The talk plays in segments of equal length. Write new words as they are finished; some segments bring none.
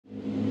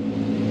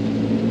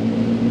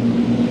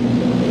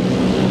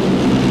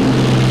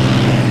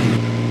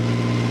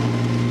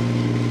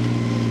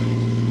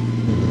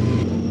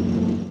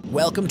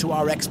welcome to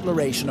our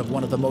exploration of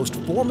one of the most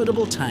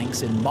formidable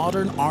tanks in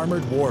modern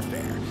armored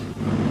warfare.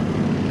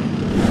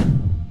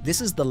 This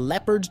is the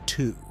Leopard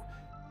 2.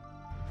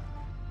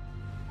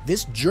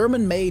 This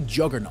German-made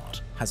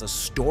juggernaut has a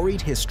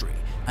storied history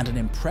and an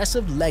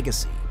impressive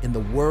legacy in the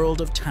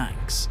world of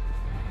tanks.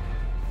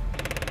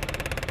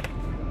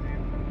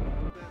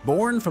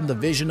 Born from the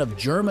vision of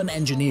German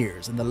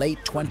engineers in the late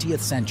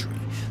 20th century,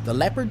 the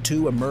Leopard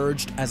 2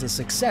 emerged as a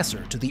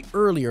successor to the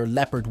earlier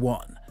Leopard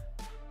 1.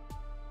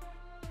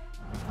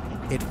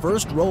 It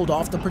first rolled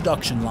off the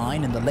production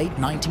line in the late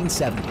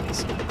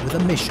 1970s with a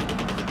mission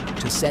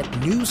to set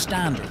new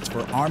standards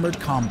for armored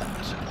combat.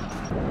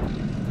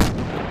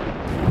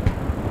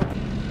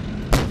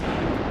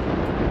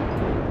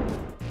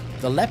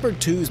 The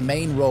Leopard 2's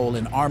main role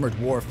in armored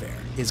warfare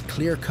is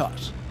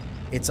clear-cut.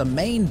 It's a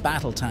main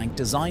battle tank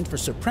designed for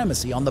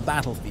supremacy on the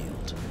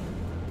battlefield.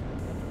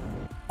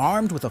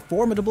 Armed with a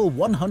formidable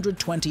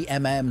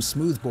 120mm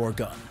smoothbore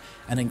gun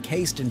and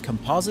encased in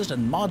composite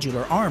and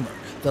modular armor,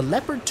 the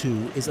Leopard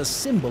 2 is a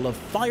symbol of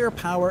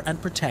firepower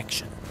and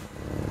protection.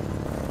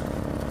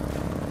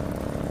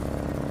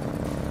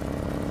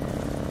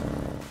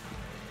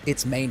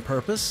 Its main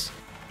purpose?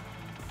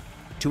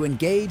 To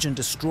engage and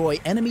destroy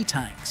enemy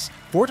tanks,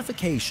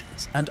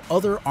 fortifications, and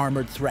other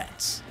armored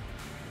threats.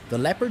 The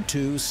Leopard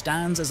 2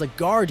 stands as a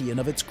guardian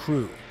of its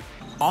crew,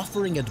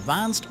 offering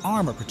advanced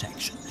armor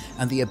protection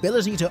and the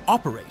ability to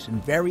operate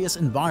in various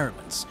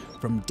environments,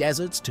 from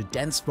deserts to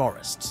dense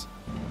forests.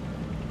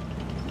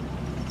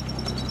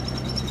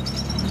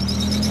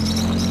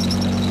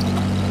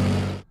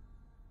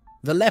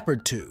 The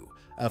Leopard 2,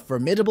 a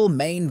formidable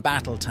main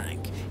battle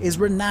tank, is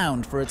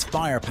renowned for its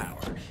firepower,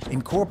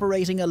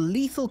 incorporating a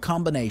lethal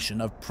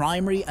combination of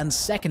primary and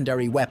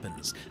secondary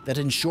weapons that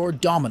ensure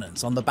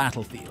dominance on the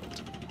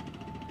battlefield.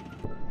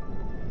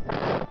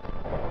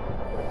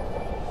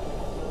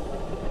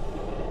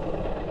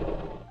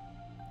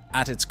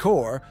 At its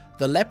core,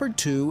 the Leopard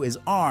 2 is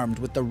armed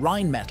with the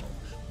Rheinmetall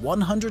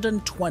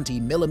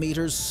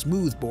 120mm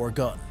smoothbore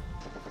gun.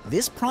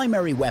 This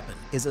primary weapon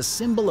is a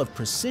symbol of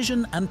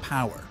precision and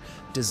power,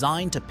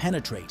 designed to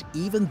penetrate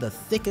even the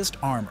thickest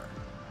armor.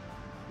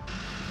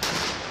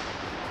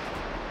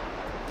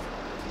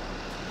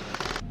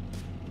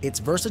 Its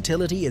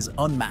versatility is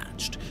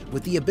unmatched,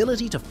 with the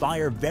ability to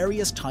fire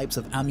various types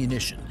of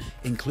ammunition,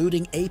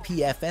 including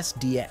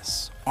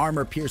APFSDS,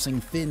 armor-piercing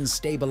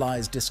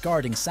fin-stabilized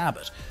discarding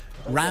sabot,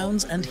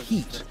 rounds and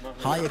heat,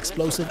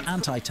 high-explosive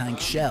anti-tank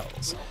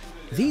shells.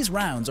 These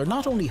rounds are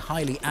not only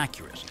highly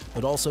accurate,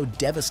 but also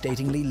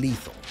devastatingly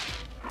lethal.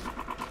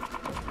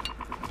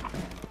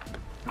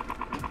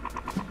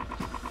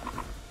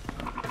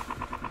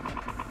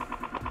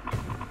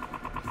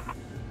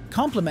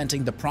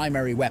 Complementing the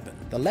primary weapon,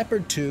 the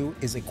Leopard 2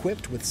 is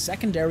equipped with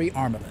secondary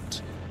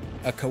armament.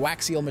 A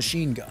coaxial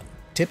machine gun,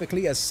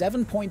 typically a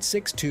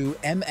 7.62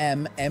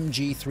 mm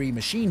MG3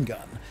 machine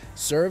gun,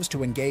 serves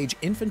to engage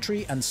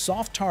infantry and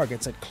soft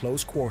targets at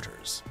close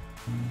quarters.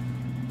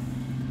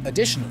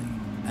 Additionally,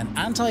 an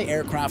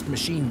anti-aircraft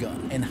machine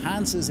gun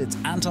enhances its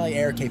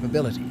anti-air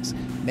capabilities,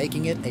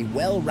 making it a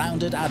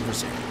well-rounded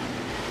adversary.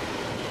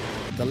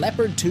 The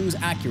Leopard 2's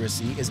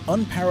accuracy is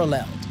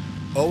unparalleled,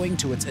 owing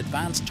to its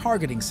advanced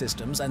targeting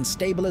systems and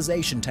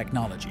stabilization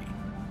technology.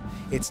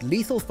 Its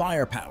lethal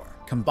firepower,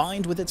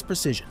 combined with its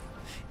precision,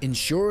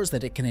 ensures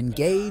that it can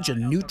engage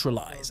and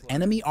neutralize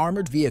enemy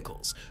armored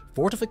vehicles,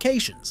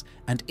 fortifications,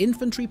 and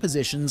infantry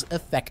positions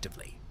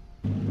effectively.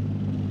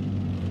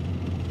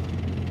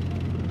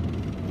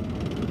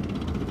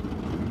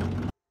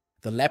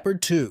 The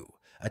Leopard 2,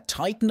 a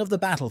titan of the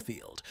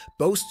battlefield,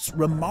 boasts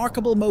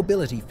remarkable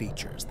mobility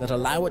features that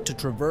allow it to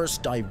traverse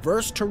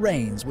diverse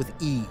terrains with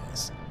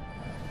ease.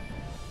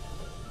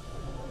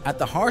 At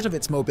the heart of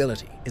its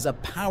mobility is a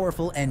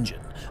powerful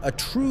engine, a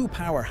true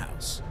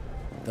powerhouse.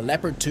 The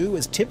Leopard 2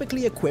 is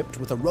typically equipped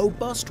with a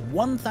robust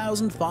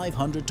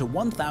 1,500 to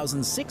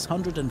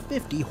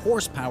 1,650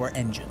 horsepower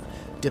engine,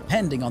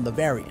 depending on the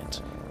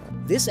variant.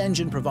 This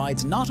engine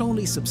provides not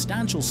only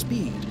substantial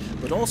speed,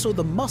 but also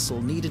the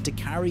muscle needed to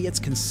carry its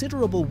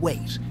considerable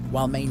weight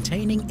while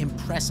maintaining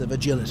impressive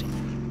agility.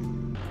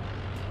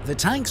 The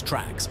tank's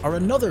tracks are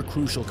another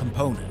crucial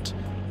component.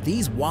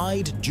 These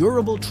wide,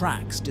 durable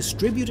tracks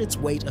distribute its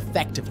weight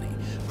effectively,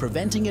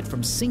 preventing it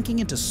from sinking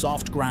into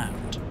soft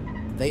ground.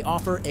 They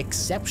offer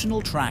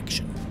exceptional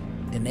traction,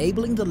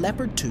 enabling the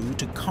Leopard 2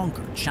 to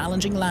conquer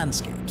challenging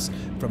landscapes,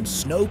 from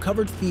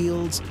snow-covered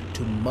fields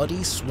to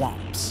muddy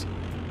swamps.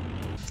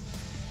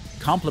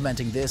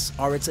 Complementing this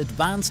are its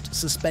advanced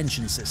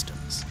suspension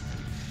systems.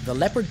 The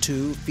Leopard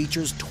 2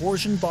 features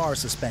torsion bar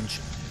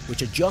suspension,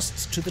 which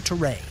adjusts to the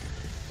terrain,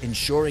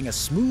 ensuring a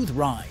smooth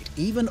ride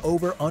even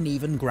over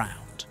uneven ground.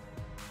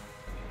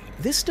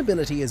 This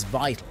stability is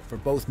vital for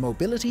both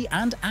mobility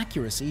and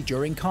accuracy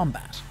during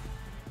combat.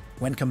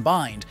 When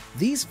combined,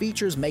 these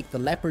features make the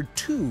Leopard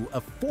 2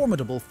 a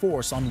formidable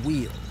force on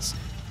wheels.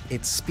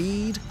 Its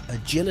speed,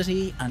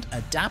 agility, and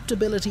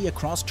adaptability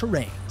across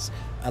terrains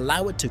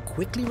allow it to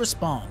quickly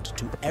respond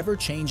to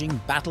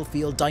ever-changing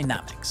battlefield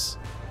dynamics.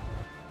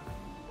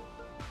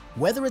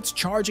 Whether it's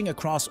charging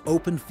across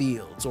open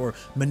fields or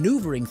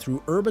maneuvering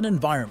through urban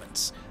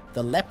environments,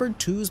 the Leopard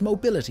 2's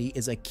mobility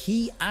is a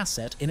key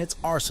asset in its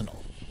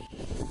arsenal.